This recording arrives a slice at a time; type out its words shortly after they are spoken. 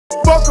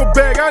Fuck a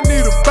bag, I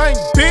need a bank,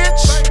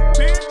 bitch.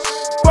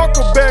 Fuck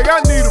a bag, I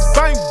need a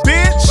bank,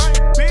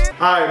 bitch.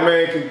 Alright,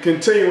 man,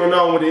 continuing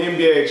on with the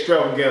NBA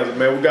extravaganza,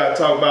 man. We gotta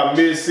talk about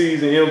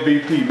mid-season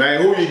MVP,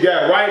 man. Who you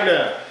got right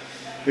now?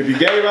 If you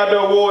gave out the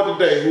award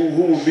today, who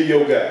would be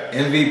your guy?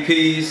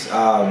 MVPs,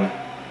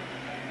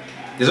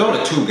 there's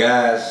only two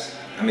guys.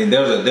 I mean,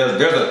 there's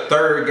a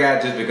third guy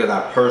just because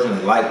I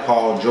personally like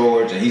Paul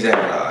George and he's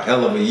having a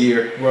hell of a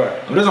year. Right.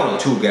 But there's only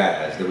two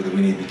guys that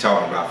we need to be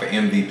talking about for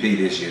MVP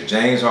this year: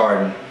 James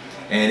Harden,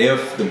 and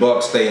if the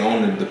Bucks stay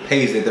on the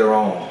pace that they're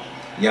on,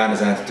 Giannis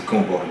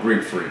Antetokounmpo, the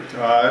Greek Freak.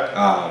 All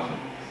right.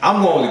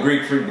 I'm going with the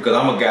Greek Freak because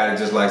I'm a guy that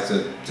just likes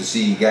to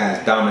see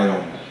guys dominate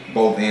on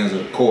both ends of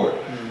the court.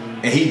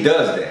 And he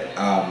does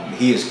that.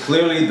 He is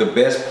clearly the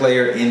best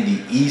player in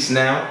the East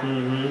now,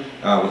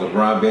 with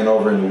LeBron being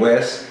over in the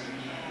West.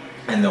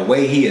 And the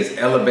way he has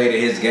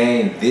elevated his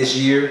game this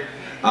year,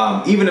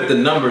 even if the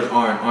numbers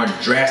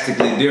aren't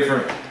drastically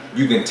different,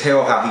 you can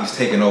tell how he's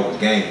taking over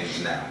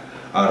games now.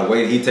 The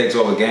way that he takes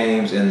over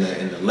games in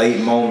the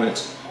late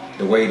moments,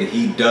 the way that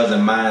he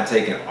doesn't mind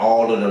taking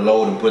all of the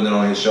load and putting it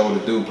on his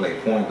shoulder to play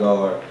point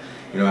guard.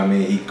 You know what I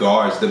mean? He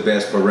guards the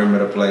best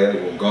perimeter player. He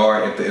will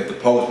guard if the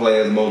post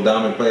player is the most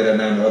dominant player than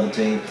the other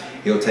team,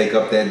 he'll take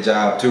up that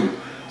job too.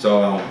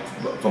 So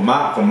for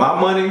my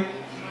money,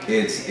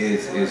 it's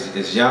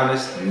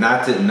Giannis.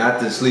 Not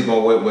to sleep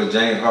on what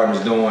James Harden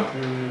is doing.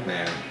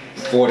 Man,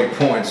 40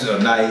 points a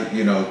night,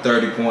 you know,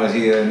 30 points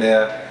here and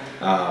there.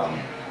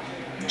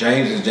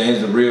 James is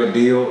the real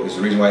deal. It's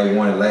the reason why he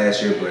won it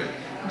last year, but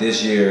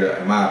this year,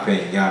 in my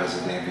opinion, Giannis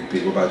is the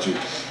MVP. What about you?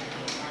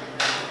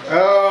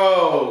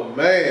 Oh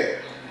man,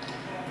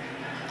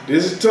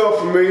 this is tough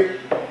for me.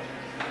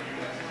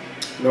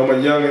 You know my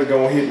youngest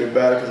gonna hit me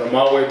about it because I'm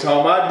always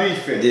talking about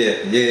defense.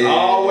 Yeah.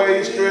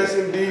 Always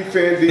stressing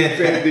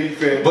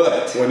defense.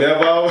 But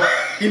whenever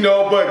you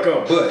know a butt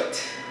comes.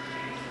 But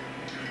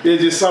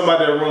it's just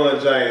somebody that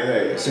runs James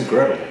has. It's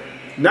incredible.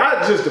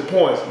 Not just the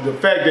points, the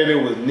fact that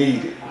it was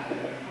needed.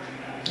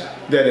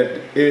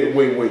 That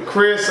with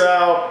Chris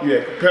out, you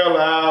had Capella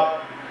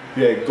out,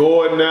 you had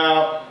Gordon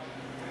out.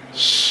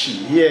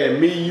 Shit, yeah,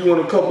 me, you,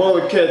 and a couple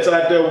other cats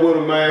out there with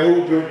him, man,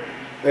 hooping.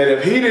 And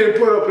if he didn't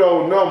put up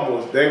those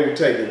numbers, they were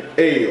taking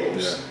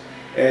L's.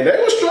 Yeah. And they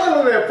were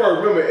struggling at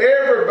first. Remember,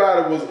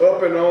 everybody was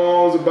up in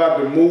arms about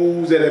the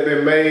moves that had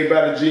been made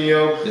by the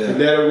GM. Yeah. You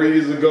let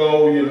Ariza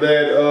go, you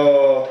let,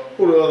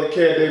 who the other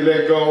cat they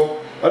let go?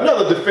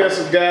 Another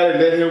defensive guy, they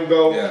let him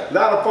go. Yeah. A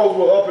lot of folks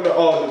were up in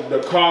the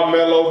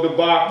Carmelo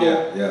debacle.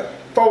 Yeah.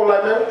 Folks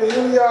like, man, what the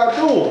hell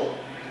y'all doing?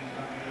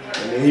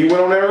 And then he went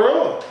on that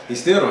run. He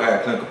still don't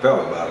have Clint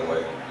Capella, by the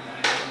way.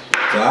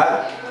 So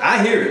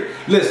I hear it.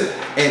 Listen,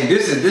 and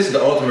this is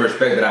the ultimate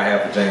respect that I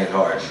have for James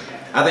Harden.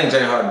 I think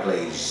James Harden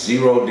plays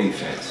zero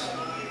defense.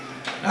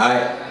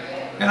 Alright?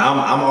 And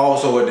I'm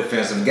also a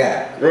defensive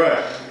guy.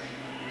 Right.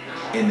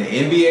 In the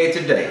NBA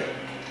today,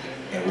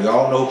 and we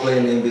all know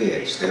playing in the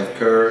NBA, Steph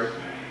Curry,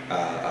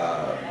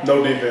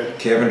 no defense.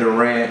 Kevin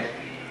Durant,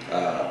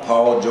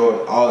 Paul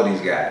George, all of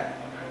these guys.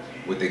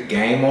 With the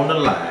game on the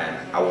line,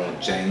 I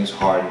want James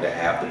Harden to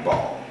have the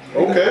ball.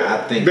 Okay, I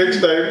think big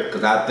statement.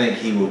 Because I think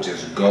he will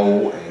just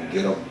go and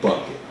get a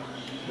bucket.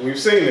 We've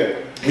seen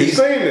that. We've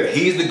seen it.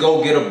 He's the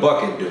go get a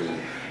bucket dude.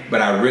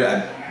 But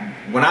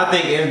when I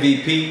think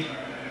MVP,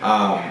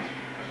 I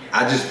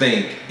just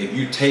think if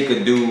you take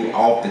a dude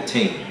off the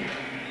team,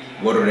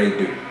 what do they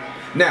do?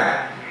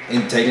 Now,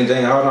 in taking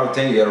James Harden off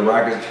the team, you have the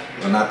Rockets,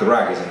 well, not the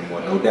Rockets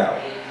anymore, no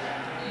doubt.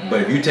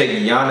 But if you take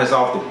Giannis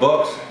off the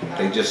Bucks,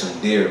 they just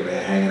some deer,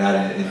 man, hanging out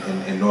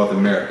in North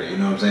America. You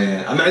know what I'm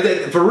saying? I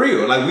mean, for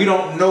real. Like, we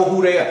don't know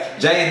who they are.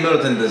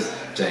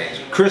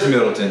 Chris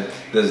Middleton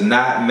does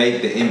not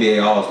make the NBA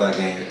All-Star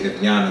game if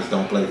Giannis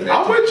don't play for that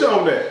I'm with you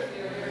on that.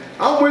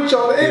 I'm with you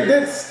on that.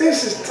 This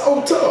is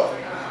so tough.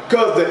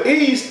 Because the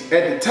East,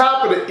 at the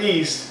top of the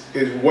East,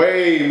 is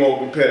way more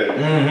competitive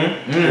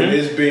than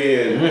it's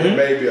been in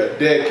maybe a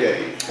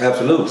decade.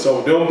 Absolutely.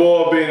 So them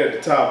boys being at the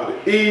top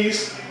of the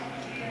East,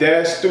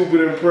 that's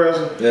stupid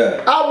impressive.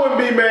 Yeah. I wouldn't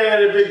be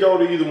mad if it go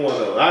to either one of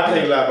them. I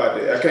can't lie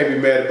about that. I can't be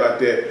mad about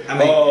that. I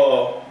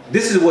mean,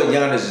 this is what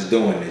Giannis is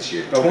doing this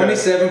year. Okay.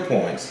 27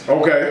 points.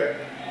 Okay.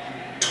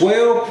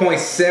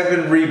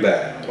 12.7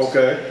 rebounds.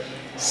 Okay.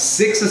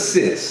 6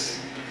 assists.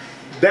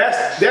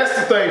 That's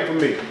the thing for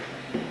me.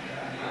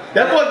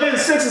 That boy getting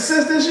 6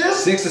 assists this year?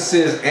 6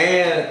 assists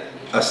and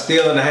a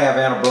steal and a half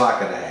and a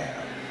block and a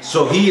half.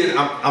 So he is,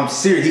 I'm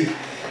serious.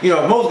 You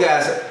know, most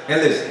guys,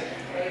 and listen,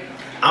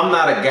 I'm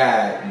not a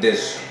guy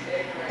that's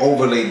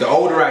overly, the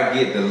older I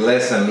get, the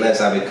less and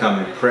less I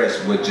become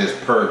impressed with just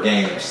per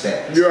game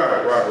stats.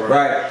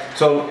 Right.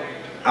 So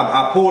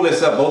I pulled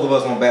this up, both of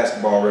us on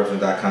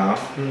basketballreference.com.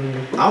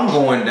 I'm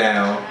going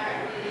down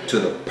to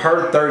the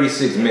per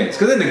 36 minutes.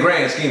 Because in the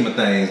grand scheme of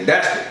things,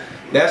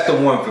 that's the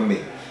one for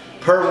me.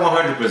 Per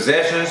 100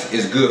 possessions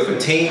is good for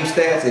team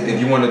stats if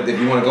you want to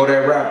go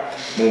that route.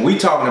 When we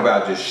talking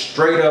about just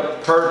straight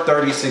up per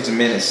 36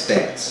 minute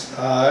stats.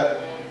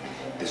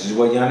 This is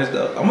what Giannis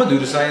does. I'm gonna do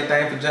the same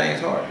thing for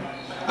James Harden.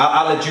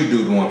 I'll let you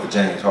do the one for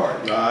James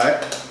Harden.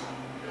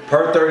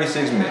 per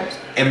 36 minutes.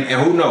 And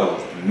who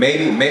knows?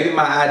 Maybe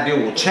my idea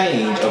will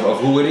change of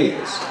who it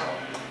is.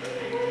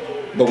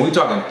 But we're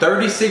talking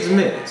 36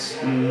 minutes.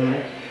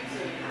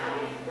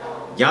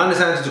 Giannis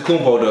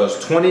Antetokounmpo does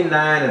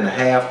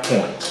 29.5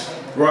 points.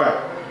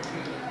 Right.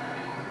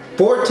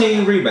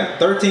 14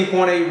 rebounds,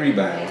 13.8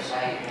 rebounds,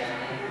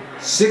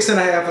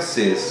 6.5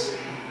 assists,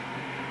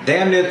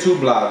 damn near 2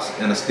 blocks,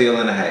 and a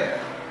steal and a half.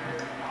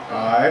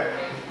 All right.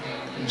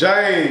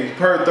 James,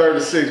 per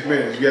 36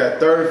 minutes, you got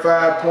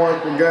 35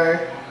 points per game.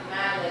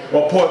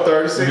 Or per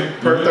 36,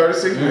 per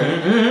 36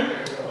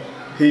 minutes.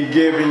 He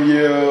giving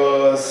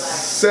you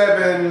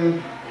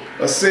 7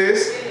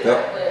 assists.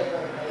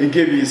 Yep. He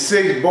giving you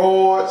 6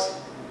 boards.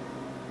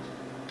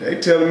 They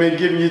telling me he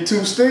giving you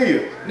 2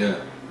 steals. Yeah.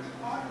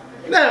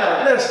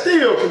 Now, that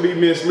steal can be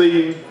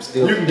misleading.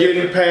 Steals you can get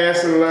in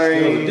passing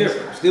lanes.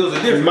 Steals are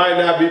different. You might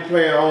not be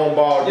playing on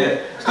ball.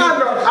 Yeah.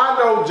 I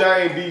know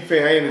James defense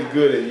ain't as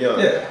good as Young.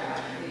 Yeah.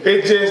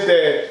 It's just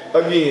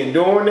that, again,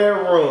 during that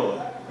run,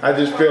 I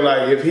just feel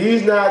like if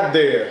he's not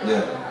there,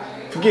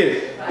 forget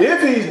it.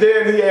 If he's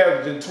there and he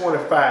averaging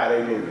 25,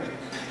 they lose.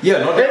 Yeah,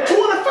 no. And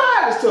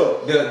 25 is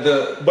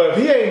tough. But if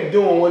he ain't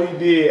doing what he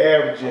did,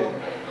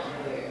 averaging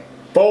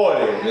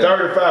 40,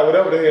 35,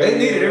 whatever the hell. They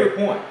needed every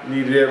point.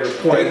 Needed every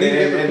point.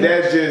 And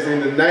that's just in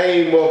the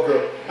name of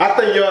the. I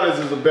think Giannis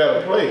is a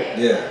better player.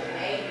 Yeah.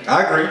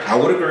 I agree. I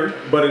would agree.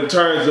 But in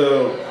terms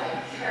of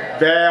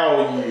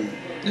value,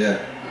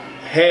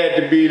 had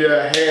to be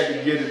there, had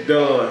to get it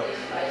done.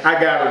 I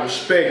gotta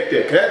respect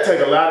that. Cause that take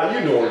a lot of,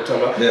 you know what I'm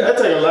talking about. That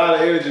take a lot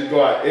of energy to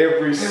go out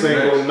every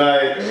single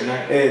night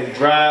and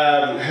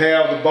drive,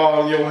 have the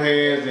ball in your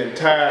hands the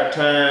entire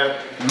time,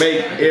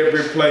 make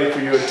every play for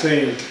your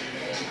team.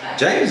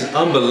 James is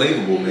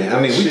unbelievable, man.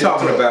 I mean, we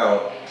talking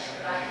about,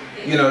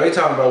 you know, they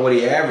talking about what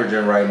he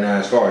averaging right now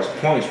as far as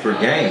points per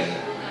game.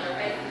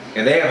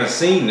 And they haven't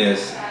seen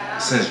this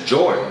since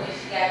Jordan.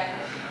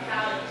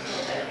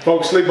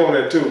 Folks sleep on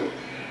that too.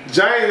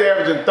 James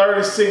averaging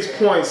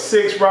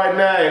 36.6 right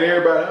now, and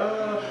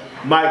everybody,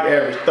 Mike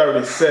averaged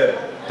 37.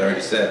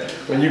 37.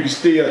 When you can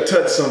still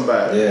touch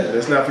somebody. Yeah.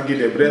 Let's not forget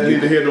that. But that's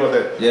neither here nor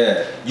there.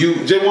 Yeah.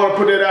 You just want to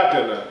put that out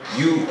there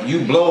now.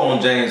 You blow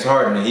on James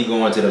Harden and he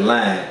going to the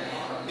line.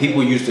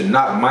 People used to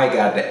knock Mike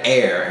out the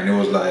air, and it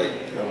was like,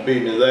 I'm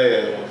beating his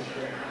ass.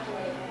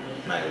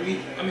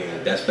 I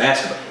mean, that's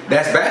basketball.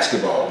 That's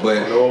basketball, but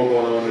I know what's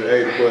going on in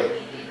the 80, but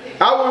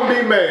I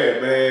wouldn't be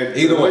mad, man.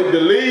 Either way, the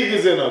league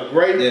is in a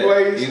great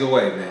place. Either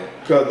way, man.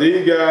 Cause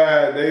these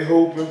guys, they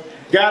hooping.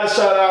 Got to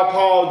shout out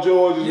Paul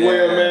George as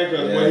well, man.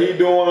 Cause what he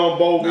doing on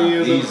both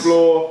ends of the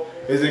floor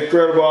is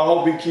incredible. I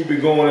hope he keep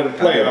it going in the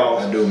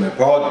playoffs. I do, man.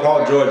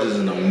 Paul George is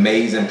an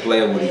amazing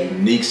player with a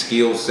unique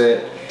skill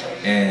set,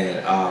 and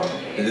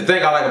the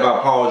thing I like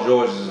about Paul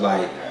George is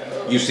like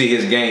you see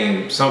his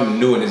game, something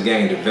new in his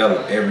game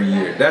develop every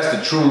year. That's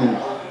the true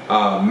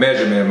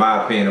measurement, in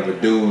my opinion, of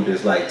a dude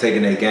that's like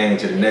taking their game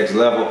to the next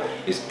level.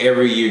 Is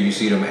every year you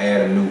see them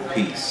add a new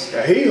piece.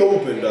 Yeah, he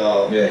hooping,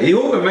 dog. Yeah, he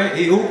hooping, man.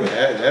 He hooping.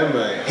 That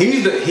man.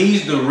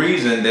 He's the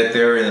reason that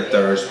they're in the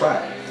 3rd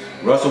spot.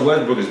 Russell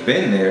Westbrook has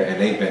been there, and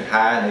they've been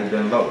high and they've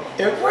been low.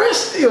 And Russ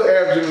still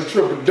averaging a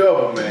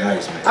triple-double, man.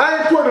 Nice, man. I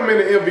ain't put him in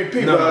the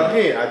MVP, but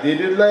again, I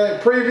did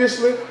it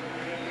previously.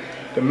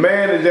 The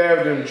man is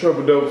averaging a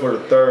triple-double for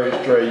the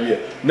 3rd straight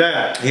year.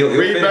 Now,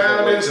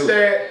 rebounding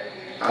stat,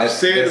 I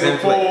said it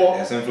before.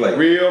 That's inflated.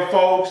 Real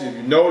folks, if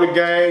you know the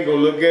game, go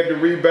look at the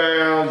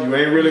rebounds. You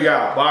ain't really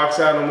got to box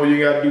out no more.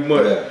 You got to do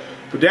much. Yeah.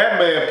 But that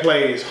man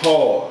plays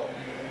hard.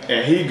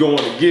 And he going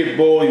to get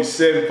ball, he's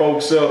setting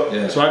folks up.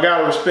 Yeah. So I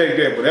gotta respect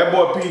that. But that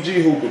boy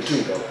PG hooper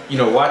too, though. You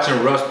know,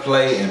 watching Russ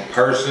play in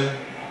person,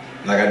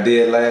 like I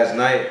did last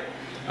night.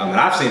 And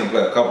I've seen him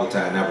play a couple of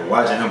times now, but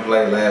watching him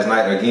play last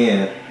night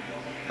again,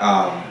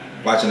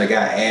 watching the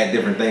guy add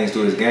different things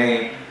to his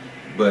game.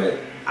 But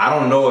I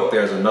don't know if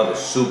there's another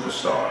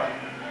superstar.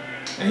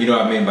 And you know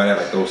what I mean by that,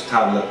 like those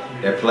top level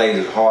that plays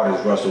as hard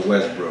as Russell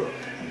Westbrook,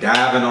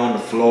 diving on the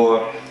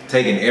floor,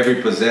 taking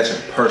every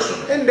possession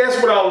personally. And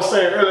that's what I was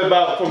saying earlier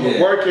about from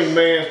a working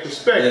man's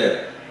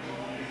perspective.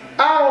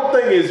 I don't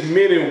think it's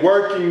many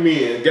working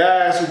men,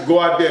 guys who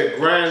go out there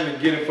grinding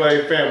and get it for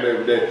their family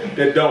every day,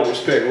 that don't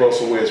respect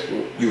Russell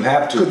Westbrook. You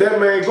have to. Because that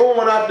man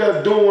going out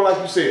there doing,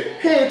 like you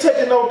said, he ain't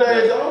taking no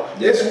days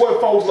off. It's what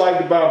folks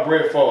liked about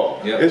Brett Favre.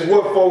 It's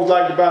what folks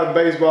liked about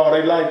baseball.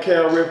 They like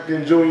Cal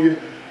Ripken Jr.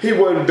 He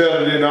wasn't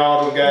better than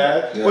all the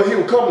guys, but he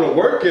was coming to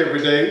work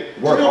every day.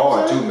 Work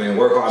hard too, man.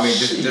 Work hard. I mean,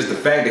 just the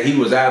fact that he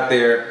was out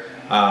there.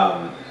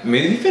 I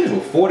mean, he finished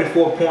with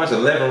 44 points,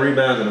 11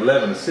 rebounds, and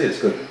 11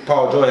 assists. Because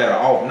Paul George had an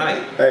off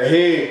night.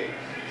 Hey,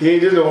 he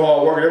ain't just no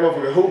hard worker. That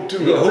motherfucker hoop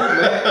too. Yeah,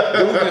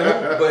 hoop,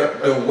 man. Hoop.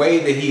 But the way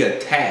that he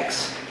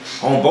attacks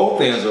on both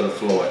ends of the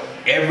floor,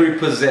 every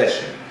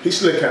possession. He's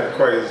still kind of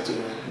crazy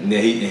too. Yeah,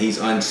 he's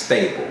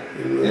unstable.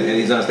 And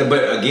he's unstable.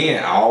 But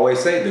again, I always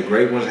say the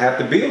great ones have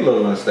to be a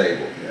little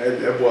unstable.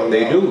 That boy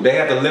they do. They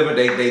have to live.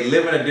 They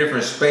live in a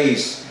different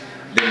space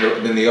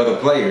than the other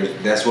players.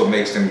 That's what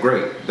makes them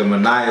great. The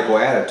maniacal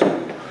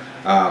attitude.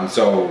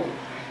 So,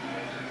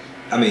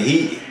 I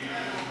mean,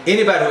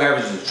 Anybody who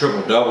averages a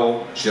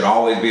triple-double should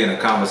always be in a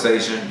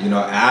conversation. You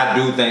know, I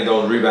do think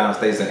those rebound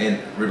stats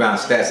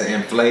are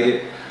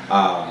inflated,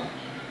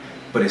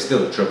 but it's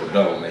still a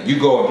triple-double, man. You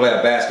go and play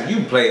a basketball, you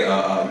can play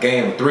a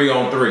game of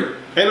 3-on-3.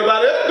 Ain't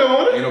nobody else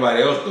doing it. Ain't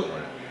nobody else doing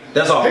it.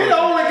 That's all. He the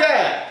only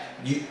guy.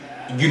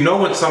 You know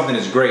when something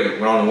is great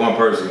when only one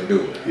person can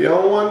do it. He the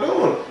only one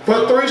doing it.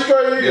 For 3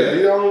 straight years,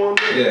 he the only one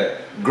doing it. Yeah.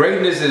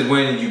 Greatness is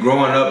when you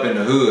growing up in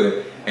the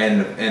hood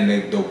and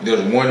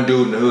there's one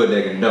dude in the hood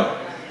that can dunk.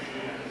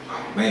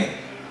 Oh man,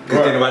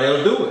 because nobody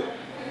else do it.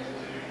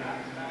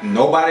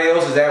 Nobody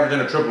else is averaging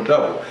a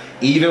triple-double.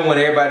 Even when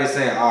everybody's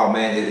saying, "Oh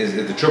man, is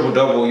the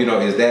triple-double? You know,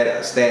 is that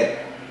a stat?"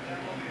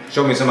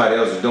 Show me somebody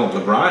else is doing it.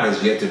 LeBron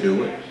has yet to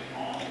do it.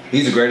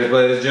 He's the greatest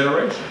player of this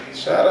generation.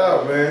 Shout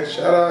out, man.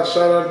 Shout out to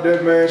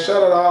that man.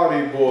 Shout out to all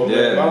these boys,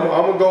 man. I'm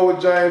gonna go with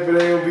James for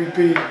the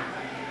MVP.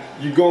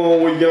 You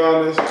going with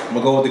Giannis. I'm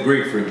gonna go with the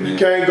Greek freak, man. You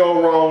can't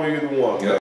go wrong with either one. Yep.